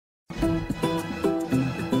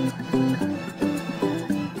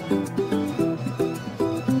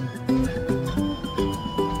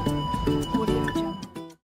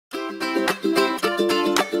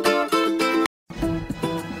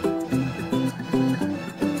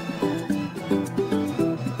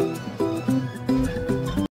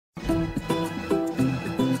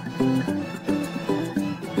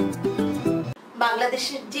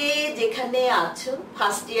বাংলাদেশের যেখানে আছো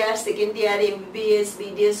first year second year MBBS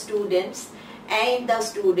BDS students and the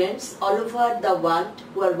students all over the world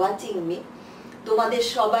who are watching me, তোমাদের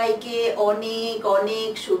সবাইকে অনেক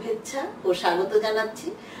অনেক শুভেচ্ছা ও স্বাগত জানাচ্ছি।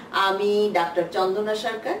 আমি ডাক্তার চন্দনা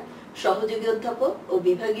সরকার, সহযোগী অধ্যাপক ও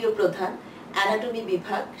বিভাগীয় প্রধান, অ্যানাটমি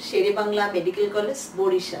বিভাগ, Sherebangla medical college,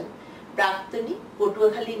 Barishal, প্রাক্তনী,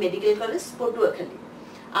 Patuakhali medical college, Patuakhali.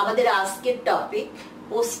 আমাদের আজকের topic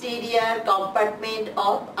posterior compartment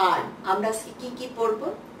of arm. আমরা আজকে কি পড়ব?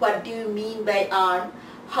 What do you mean by arm?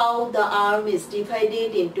 How the arm is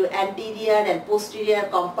divided into anterior and posterior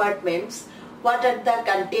compartments? What are the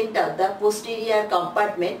content of the posterior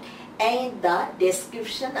compartment and the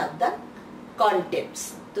description of the contents?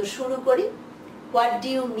 তো শুরু করি। What do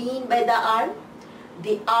you mean by the arm?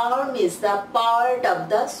 The arm is the part of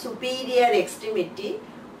the superior extremity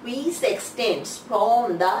which extends from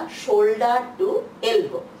the shoulder to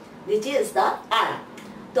elbow. Which is the arm.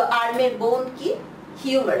 তো আর্মের বোন কি?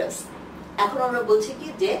 Humorous. এখন আমরা বলছি কি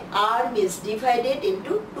যে arm is divided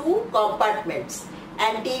into two compartments,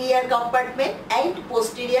 anterior compartment and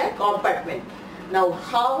posterior compartment. Now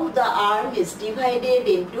how the arm is divided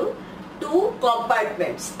into two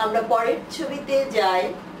compartments? আমরা পরের ছবিতে যাই।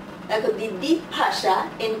 দেখো, the deep fascia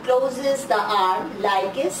encloses the arm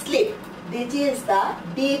like a slip. This is the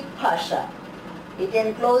deep fascia. It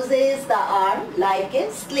encloses the arm like a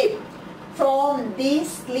slip. From this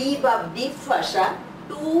slip of deep fascia,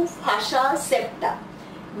 two fascial septa,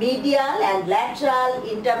 medial and lateral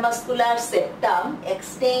intermuscular septum,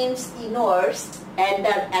 extends inwards and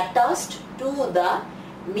are attached to the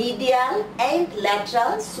medial and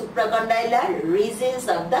lateral supracondylar ridges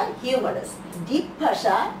of the humerus. Deep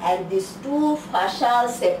fascia and these two fascial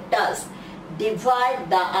septas divide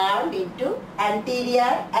the arm into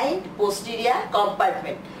anterior and posterior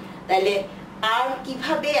compartment. তাহলে arm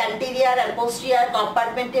কিভাবে anterior and posterior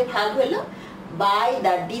compartment এ ভাগ হলো? By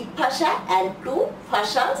the deep fascia and two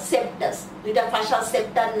fascial septas. দুইটা fascial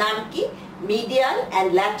septar নাম কি? Medial and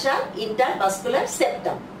lateral intermuscular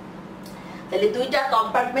septum. তাহলে দুইটা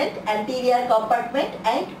compartment, anterior compartment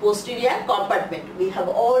and posterior compartment. We have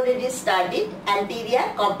already studied anterior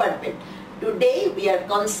compartment. Today we are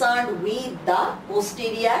concerned with the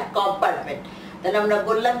posterior compartment. তাহলে আমরা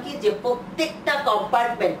বললাম কি যে প্রত্যেকটা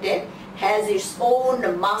কম্পার্টমেন্টে has its own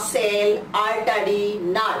muscle, artery,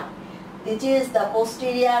 nerve. This is the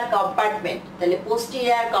posterior compartment. তাহলে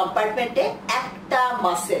posterior compartmenটে একটা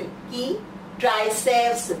muscle কি?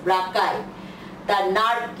 triceps brachii. তার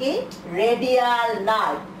নার্ভ কি? radial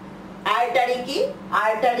nerve. artery কি?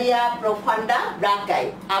 arteria profunda brachii.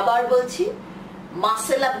 আবার বলছি,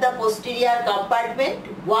 muscle of the posterior compartment,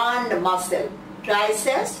 one muscle,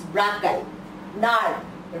 triceps brachii. Nerve,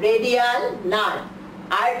 radial nerve.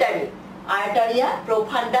 Artery, arteria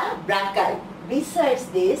profunda brachii. Besides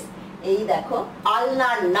this, এই দেখো,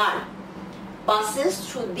 ulnar nerve passes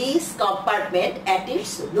through this compartment at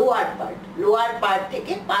its lower part. Lower part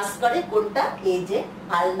থেকে pass করে কোনটা? এই যে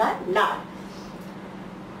ulnar nerve.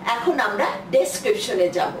 এখন আমরা ডেসক্রিপশনে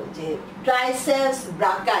যাব যে ট্রাইসেপস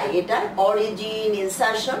ব্রাকাই, এটার অরিজিন,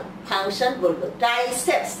 ইনসারশন, ফাংশন বলবো।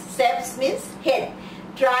 ট্রাইসেপস, সেপস মিন্স হেড,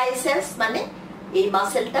 ট্রাইসেপস মানে এই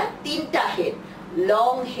মাসেলটা তিনটা head,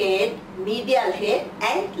 long head, medial head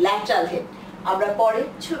and lateral head. আমরা পরের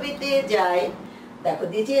ছবিতে যাই। দেখো,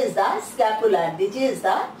 this is the scapular, this is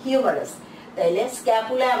the humorous. তাইলে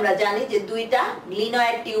স্ক্যাপুলা আমরা জানি যে দুইটা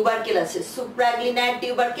গ্লিনয়েড টিউবারকেল আছে, সুপ্রাগ্লিনয়েড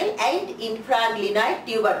টিউবারকেল and ইনফ্রাগ্লিনয়েড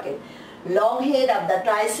টিউবারকেল। Long head of the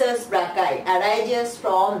triceps ব্রাকাই arises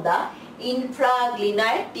from the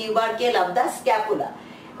infraglenoid tubercle of the scapula.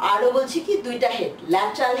 আরো বলছি কি দুইটা head,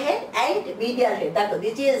 lateral head and medial head. দেখো,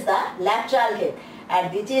 this is the lateral head R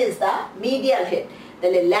this is the medial head.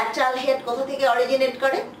 তাহলে lateral head কোথা থেকে originate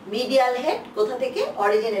করে? Medial head কোথা থেকে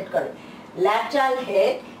অরিজিনেট করে? Lateral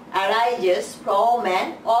head arises from an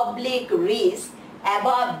oblique ridge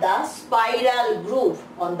above the spiral groove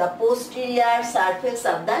on the posterior surface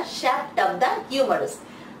of the shaft of the humerus.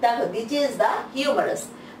 দেখো, this is the humerus.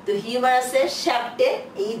 তো হিউমারাসের শ্যাফটে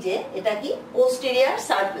এই যে এটা কি? posterior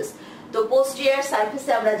surface. তো posterior surface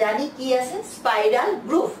এ আমরা জানি কি আছে? স্পাইরাল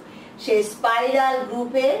গ্রুভ। সেই স্পাইরাল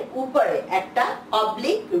গ্রুভের উপরে একটা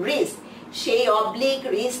অবলিক রিজ, সেই অবলিক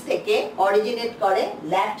রিজ থেকে অরিজিনেট করে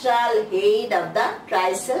lateral head of the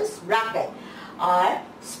triceps ব্রাকাই, R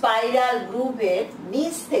spiral গ্রুভের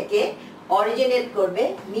নিচ থেকে অরিজিনেট করবে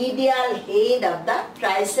medial head of the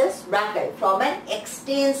triceps ব্রাকাই from an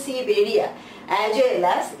extensive area as well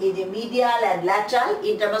as এই যে medial and lateral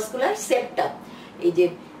intermuscular septum, এই যে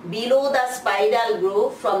below the spiral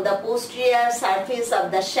groove from the posterior surface of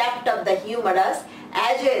the shaft of the humerus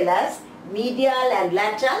as well as medial and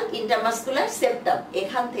lateral intermuscular septum,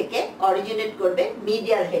 এখান থেকে originate করবে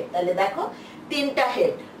medial head. তাহলে দেখো তিনটা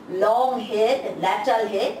head, long head, lateral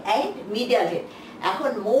head and medial head.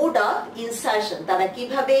 এখন mode of insertion, তারা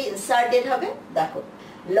কিভাবে inserted হবে দেখো।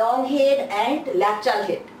 Long head and lateral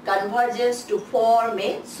head converges to form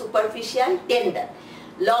a superficial tendon.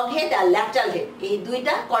 Long head R lateral head এই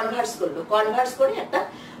দুইটা কনভার্স করলো, কনভার্স করে একটা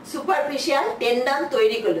সুপারফিশিয়াল টেন্ডন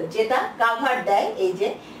তৈরি করলো, যেটা কভার দেয় এই যে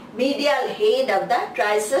medial head of the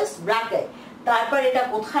triceps ব্রাকাই। তারপর এটা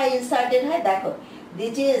কোথায় ইনসার্টেড হয় দেখো,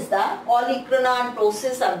 this is the olecranon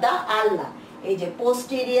process of the ulna, এই যে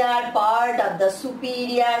posterior part of the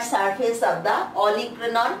superior surface of the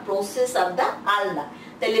olecranon process of the ulna।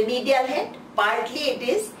 তাহলে medial head partly it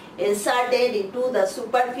is inserted into the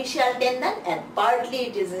superficial tendon and partly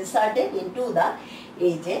it is inserted into the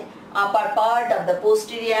এই যে upper part of the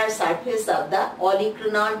posterior surface of the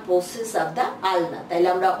olecranon process of the ulna। তাহলে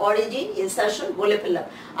আমরা origin insertion বলে ফেললাম।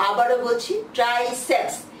 আবারও বলছি,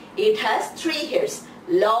 triceps it has three heads,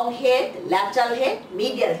 long head, lateral head,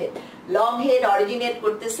 medial head। long head originate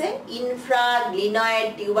করতেছে infraglenoid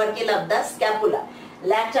tubercle of the scapula,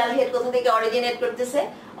 lateral head কোথা থেকে originate করতেছে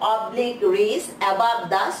oblique ridge above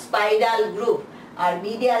the spiral groove, R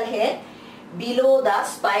medial head below the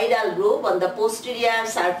spiral groove on the posterior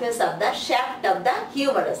surface of the shaft of the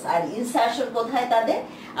humerus। R insertion কোথায় তাদের,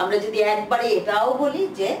 আমরা যদি একবারে এটাও বলি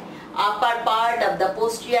যে upper part of the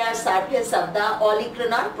posterior surface of the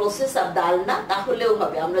olecranon process of the ulna তাহলেও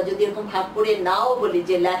হবে। আমরা যদি এরকম ভাগ করে নাও বলি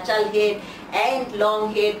যে lateral head and long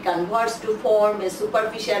head converts to form a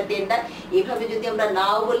superficial tendon, এইভাবে যদি আমরা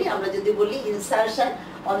নাও বলি, আমরা যদি বলি insertion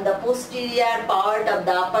on the posterior part of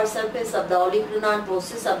the upper surface of the olecranon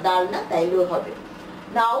process of the ulna তাইলেও হবে।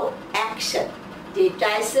 Now action, যে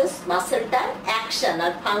ট্রাইসেপস মাসলটার অ্যাকশন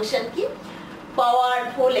আর function কি,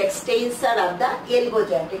 powerful extensor of the elbow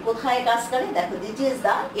joint। কোথায় কাজ করে দেখো, this is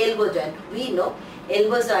the elbow joint। we know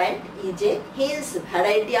elbow joint is a hinge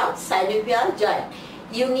variety of synovial joint,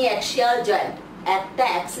 uniaxial joint, একটা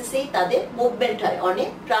অ্যাক্সিসেই তাদের movement হয়, অনেক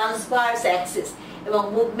ট্রান্সভার্স অ্যাক্সিস, এবং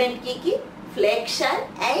মুভমেন্ট কি কি, ফ্লেকশন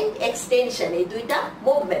এন্ড এক্সটেনশন, এই দুইটা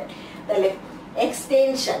মুভমেন্ট। তাহলে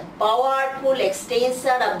extension, powerful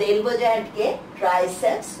extensor of the elbow joint K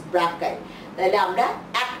triceps ব্রাকাই। তাহলে আমরা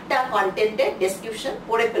একটা কন্টেন্টের ডেসক্রিপশন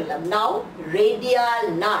পড়ে ফেললাম। নাও রেডিয়াল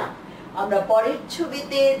নার্ভ, আমরা পরের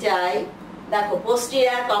ছবিতে যাই। দেখো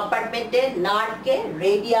posterior কম্পার্টমেন্টের নার্ভকে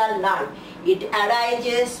radial nerve, it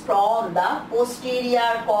arises from the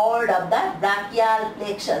posterior cord of the brachial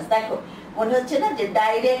plexus। দেখো মনে হচ্ছে না যে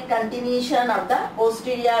direct continuation of the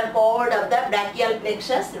posterior cord of the brachial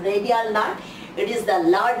plexus, radial nerve। It is the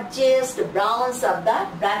largest branch of the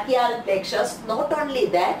brachial plexus. Not only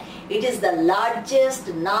that, it is the largest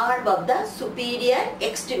nerve of the superior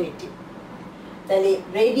extremity। তাহলে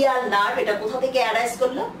radial nerve এটা কোথা থেকে arise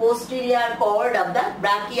করলো, posterior cord of the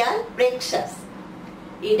brachial plexus।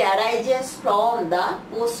 It arises from the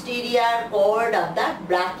posterior cord of the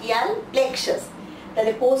brachial plexus।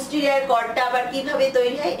 তাহলে posterior কর্ডটা আবার কিভাবে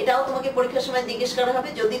তৈরি হয়, এটাও তোমাকে পরীক্ষার সময় জিজ্ঞেস করা হবে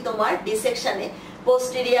যদি তোমার ডিসেকশনে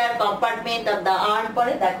posterior compartment of the arm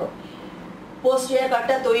পড়ে। দেখো posterior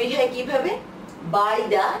কর্ডটা তৈরি হয় কিভাবে, by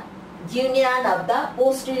the union of the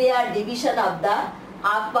posterior division of the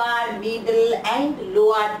upper, middle and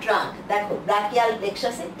lower trunk। দেখো brachial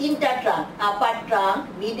plexus এ তিনটা trunk, upper trunk,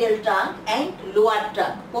 middle trunk and lower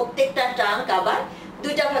trunk। প্রত্যেকটা ট্রাঙ্ক আবার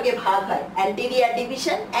দুইটা ভাগে ভাগ হয়, anterior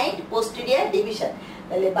division and posterior division।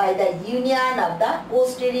 তাহলে by the union of the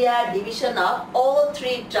posterior division of all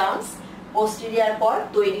three trunks posterior cord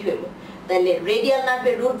তৈরি হলো। তাহলে রেডিয়াল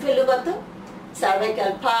নার্ভের রুট ভ্যালু কত,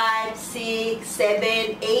 cervical 5, 6, 7,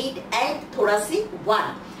 8 and thoracic 1,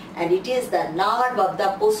 and it is the nerve of the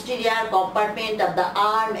posterior compartment of the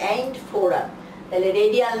arm and forearm। তাহলে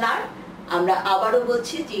radial nerve আমরা আবারও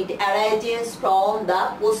বলছি যে it arises from the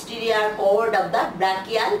posterior cord of the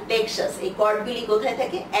brachial plexus। এই কর্ডগুলি কোথায়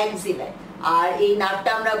থাকে, অ্যাক্সিলায়। আর এই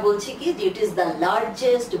নার্ভটা আমরা বলছি কি যে it is the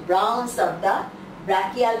largest branch of the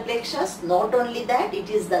brachial plexus। Not only that, it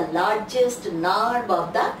is the largest nerve of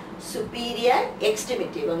the superior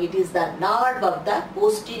extremity এবং it is the nerve of the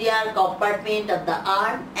posterior compartment of the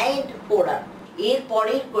arm and forearm। এর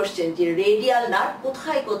পরের question যে radial nerve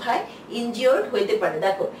কোথায় কোথায় injured হতে পারে।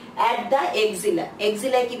 দেখো at the axilla,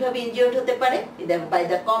 এক্সিলায় কিভাবে ইনজিওর্ড হতে পারে, দেখো by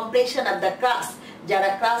the compression of the ক্রাস, যারা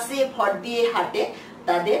ক্রাসে ভর দিয়ে হাঁটে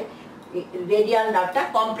তাদের রেডিয়াল নার্ভটা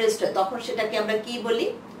কম্প্রেসড হয়, তখন সেটাকে আমরা কি বলি,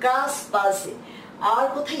 ক্রাস পালসে। আর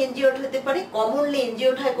কোথায় ইনজিওর্ড হতে পারে, কমনলি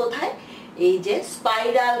ইনজিওর্ড হয় কোথায়, এই যে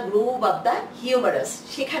স্পাইরাল গ্রুভ অফ দা হিউমারাস,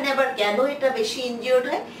 সেখানে আবার কেন এটা বেশি ইনজিওর্ড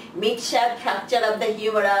হয়, mid shaft fracture of the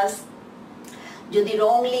humorous, যদি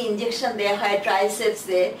রংলি ইনজেকশন দেয়া হয়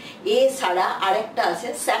ট্রাইসেপসে। এছাড়া আরেকটা আছে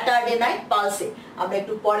স্যাটারডে নাইট পালসে। আমরা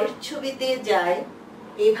একটু পরের ছবিতে যাই,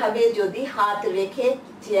 এভাবে যদি হাত রেখে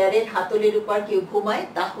চেয়ারের হাতলের উপর কেউ ঘুমায়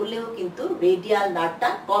তাহলেও কিন্তু রেডিয়াল নার্ভটা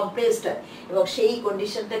কম্প্রেসড হয় এবং সেই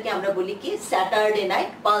কন্ডিশনটাকে আমরা বলি কি স্যাটারডে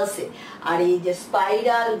নাইট পালসে। আর এই যে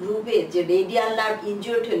স্পাইরাল গ্রুভে যে রেডিয়াল নার্ভ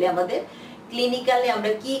ইনজিওর্ড হলে আমাদের ক্লিনিক্যালে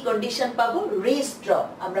আমরা কি কন্ডিশন পাবো, রিস্ট ড্রপ।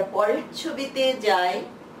 আমরা পরের ছবিতে যাই,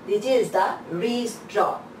 this is the wrist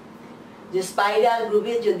drop. যে স্পাইরাল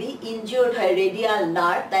গ্রুভে যদি ইনজিওর্ড হয় রেডিয়াল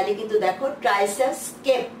নার্ভ তাহলে কিন্তু দেখো ট্রাইসেপস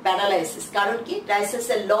স্কেপ প্যারালাইসিস। কারণ কি,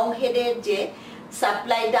 ট্রাইসেপসের লং হেডের যে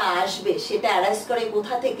সাপ্লাইটা আসবে সেটা অ্যারাইজ করে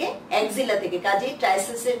কোথা থেকে, এক্সিলা থেকে। কাজেই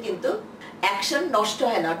ট্রাইসেপসের কিন্তু অ্যাকশন নষ্ট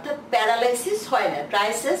হয় না, অর্থাৎ প্যারালাইসিস হয় না,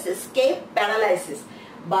 ট্রাইসেপস স্কেপ প্যারালাইসিস।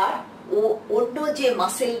 বা অন্য যে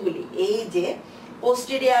মাসেলগুলি, এই যে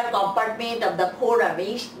পোস্টেরিয়র কম্পার্টমেন্ট অফ দ্য ফোরআর্ম,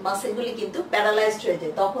 এই মাসেলগুলি কিন্তু প্যারালাইজড হয়ে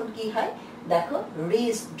যায়, তখন কি হয়, দেখো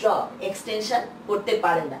রিস্ট ড্রপ, এক্সটেনশন করতে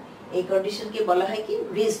পারে না, এই কন্ডিশনকে বলা হয় কি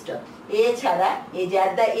রিস্ট ড্রপ। এছাড়া এই যে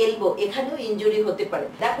অ্যাট দ্য এলবো, এখানেও ইনজুরি হতে পারে।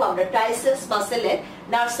 দেখো আমরা ট্রাইসেপস মাসেলের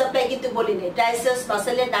নার্ভ সাপ্লাই কিন্তু বলিনি, ট্রাইসেপস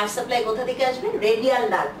মাসেলের নার্ভ সাপ্লাই কোথা থেকে আসবে, রেডিয়াল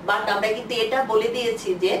নার্ভ। বাট আমরা কিন্তু এটা বলে দিয়েছি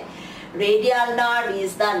যে radial nerve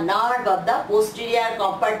is the nerve of the posterior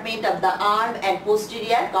compartment of the arm and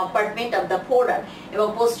posterior compartment of the forearm, এবং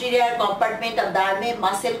posterior compartment of the arm A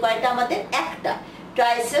muscle কয়টা আমাদের, একটা,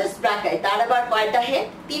 ট্রাইসেপস ব্রাকাই। তার আবার কয়টা হেড,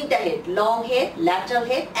 তিনটা head, long head, lateral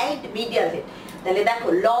head and medial head. তাহলে দেখো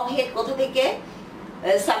লং হেড কোথা থেকে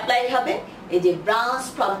সাপ্লাই হবে, এই যে branch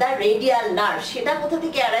from the radial nerve, সেটা কোথা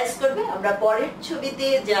থেকে অ্যারাইজ করবে, আমরা পরের ছবিতে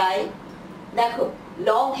যাই। দেখো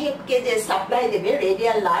লং হেড কে যে সাপ্লাই দেবে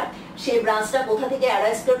রেডিয়াল নার্ভ, সেই ব্রাঞ্চটা কোথা থেকে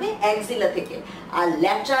অ্যারাইজ করবে, এক্সিলা থেকে। আর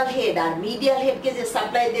ল্যাটারাল হেড আর মিডিয়াল হেড কে যে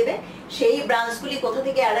সাপ্লাই দেবে সেই ব্রাঞ্চগুলি কোথা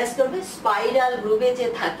থেকে অ্যারাইজ করবে, স্পাইরাল গ্রুভে যে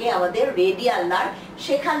থাকে আমাদের রেডিয়াল নার্ভ,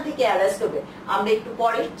 সেখান থেকে অ্যারাইজ করবে। আমরা একটু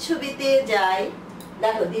পরের ছবিতে যাই।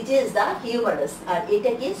 দেখো দিস ইজ দা হিউমারাস, আর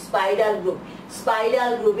এটা কি স্পাইরাল গ্রুভ।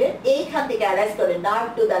 স্পাইরাল গ্রুভের এইখান থেকে অ্যারাইজ করে nerve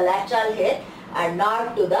to the lateral head R nerve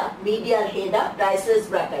to the medial head of triceps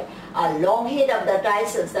ব্রাকাই। R long head of the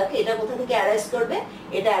triceps, দেখো এটা কোথা থেকে অ্যারাইজ করবে,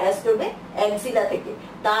 এটা অ্যারাইজ করবে এক্সিলা থেকে।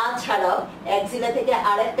 তাছাড়াও এক্সিলা থেকে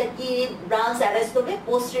আরেকটা কি ব্রাঞ্চ অ্যারাইজ করবে,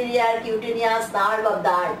 posterior cutaneous nerve of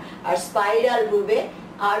the arm. R spiral গ্রুভে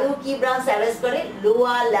আরো কি ব্রাঞ্চ অ্যারাইজ করে,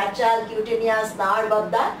 lower lateral cutaneous nerve of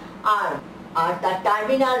the arm. আর তার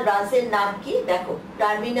টার্মিনাল ব্রাঞ্চের নাম কি, দেখো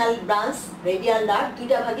টার্মিনাল ব্রাঞ্চ রেডিয়াল নার্ভ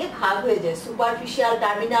দুইটা ভাগে ভাগ হয়ে যায়, superficial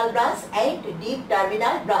terminal branch and deep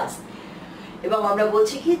terminal branch. এবং আমরা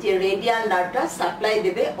বলছি কি যে রেডিয়াল নার্ভটা সাপ্লাই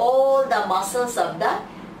দেবে all the muscles of the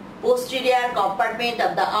posterior compartment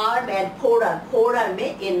of the arm and forearm. Forearm A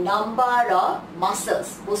a number of muscles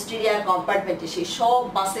posterior compartment এ সেই সব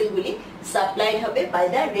মাসেলগুলি সাপ্লাইড হবে বাই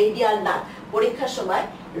দা রেডিয়াল নার্ভ। পরীক্ষার সময়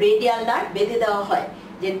রেডিয়াল নার্ভ বেঁধে দেওয়া হয়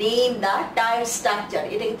যে নেম দা টায়ার স্ট্রাকচার,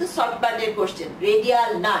 এটা কিন্তু শর্ট পার্টের question.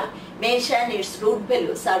 Radial nerve mention it's root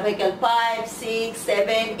value, cervical 5, 6,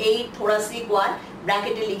 7, 8, thoracic 1,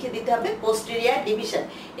 ব্র্যাকেটে লিখে দিতে হবে পোস্টেরিয়র ডিভিশন।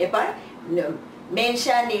 এবার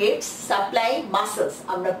মেনশন ইটস সাপ্লাই মাসলস।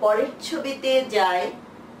 আমরা পরের ছবিতে যাই।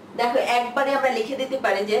 দেখো একবারে আমরা লিখে দিতে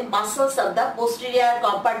পারি যে muscles of the posterior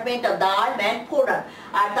compartment of the arm and ফোরআর্ম।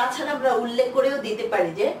 আর তাছাড়া আমরা উল্লেখ করেও দিতে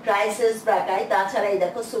পারি যে ট্রাইসেপস ব্রাকাই, তাছাড়া এই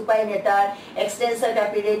দেখো সুপাইনেটার, extensor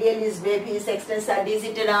কার্পি radialis Brevis, extensor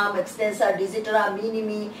ডিজিটারাম, extensor ডিজিটারাম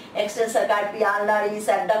মিনিমি, extensor কার্পি ulnaris,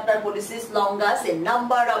 অ্যাডডাক্টর policies longus. A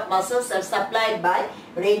number of muscles R supplied by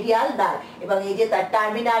radial nerve. এবং এই যে তার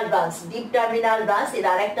terminal branch, deep terminal branch, এর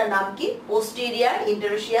আরেকটা নাম কি, পোস্টেরিয়র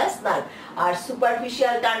ইন্টারোশিয়াস নার্ভ। আর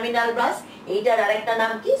সুপারফিশিয়াল টার্মিনাল ব্রাঞ্চ, এইটার আরেকটা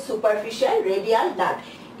নাম কি, সুপারফিশিয়াল রেডিয়াল নার্ভ।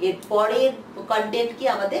 এর পরের কন্টেন্ট কি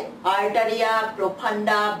আমাদের, আর্টারিয়া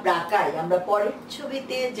প্রোফান্ডা ব্রাকাই। আমরা পরের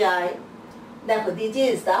ছবিতে যাই। দেখো this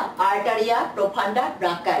is the আর্টারিয়া প্রোফান্ডা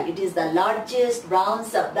ব্রাকাই, it is the largest branch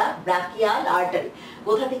of the brachial artery.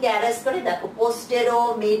 কোথা থেকে অ্যারেস্ট করে, দেখো পোস্টেরো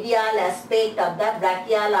মেডিয়াল aspect of the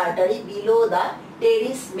brachial artery below the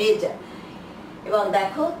teres major. এবং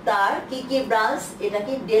দেখো তার কি কি ব্রাঞ্চ, এটা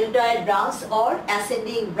কি deltoid branch or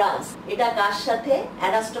ascending branch. এটা কার সাথে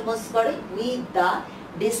অ্যানাস্টোমোস করে, with the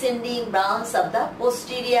descending branch of the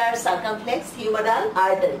posterior circumflex humeral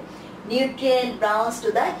artery. Nutrient branch to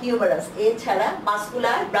the humorous, এছাড়া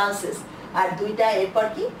মাসকুলার ব্রাঞ্চেস। আর দুইটা এরপর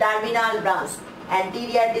কি terminal branch,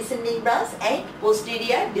 anterior descending branch and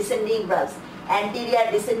posterior descending branch. Anterior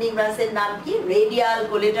descending ব্রাঞ্চের নাম কি রেডিয়াল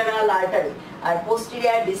কোলেটারাল আর্টারি, আর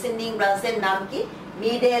posterior descending ব্রাঞ্চের নাম কি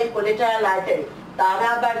মিডল কোলেটারাল আর্টারি। তারা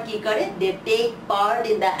আবার কি করে, দে take part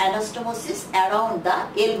in the anastomosis around the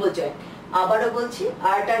elbow joint. আবারও বলছি,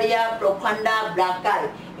 আর্টারিয়া প্রোফান্ডা ব্রাকাই,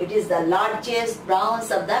 it is the largest branch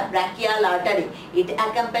of the brachial artery. It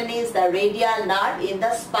accompanies the radial nerve in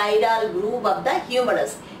the spiral groove of the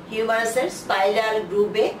humerus. হিউমারাসের spiral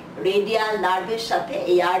গ্রুভে radial নার্ভের সাথে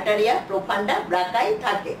এই আর্টারিয়া প্রোফান্ডা ব্রাকাই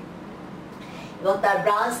থাকে। এবং তার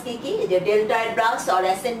branch কি কি, যে deltoid branch or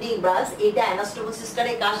ascending branch, এটা অ্যানাস্টোমোসিস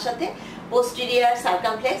করে কার সাথে, posterior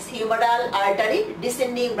circumflex humeral artery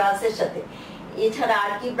descending ব্রাঞ্চের সাথে। এছাড়া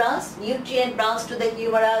আর কি branch, nutrient branch to the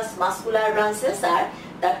humorous, muscular branches, R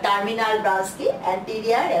the terminal branch ki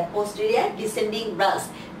anterior and posterior descending branch,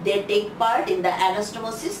 they take part in the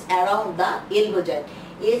anastomosis around the elbow joint.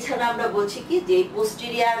 এছাড়া আমরা বলছি কি যে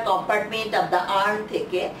posterior compartment of the arm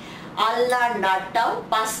থেকে ulnar nerve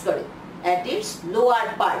pass করে at its lower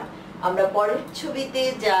part। আমরা পরের ছবিতে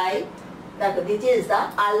যাই, দেখো this is the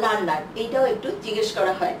ulnar nerve. এটাও একটু জিজ্ঞেস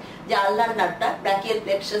করা হয় যে আলনার নার্ভটা ব্র্যাকিয়াল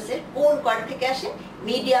প্লেক্সাসের কোন কর্ড থেকে আসে,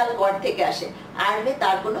 মিডিয়াল কর্ড থেকে আসে, আর্মে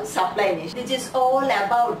তার কোনো সাপ্লাই নেই। This is all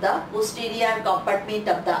about the posterior compartment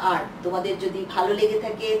of the arm. তোমাদের যদি ভালো লেগে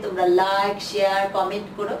থাকে তোমরা লাইক, শেয়ার, কমেন্ট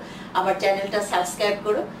করো, আমার চ্যানেলটা সাবস্ক্রাইব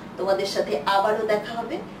করো। তোমাদের সাথে আবারও দেখা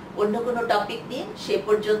হবে অন্য কোনো টপিক নিয়ে। সে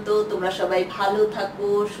পর্যন্ত তোমরা সবাই ভালো থাকো,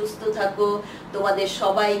 সুস্থ থাকো। তোমাদের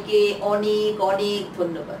সবাইকে অনেক অনেক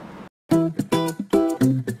ধন্যবাদ।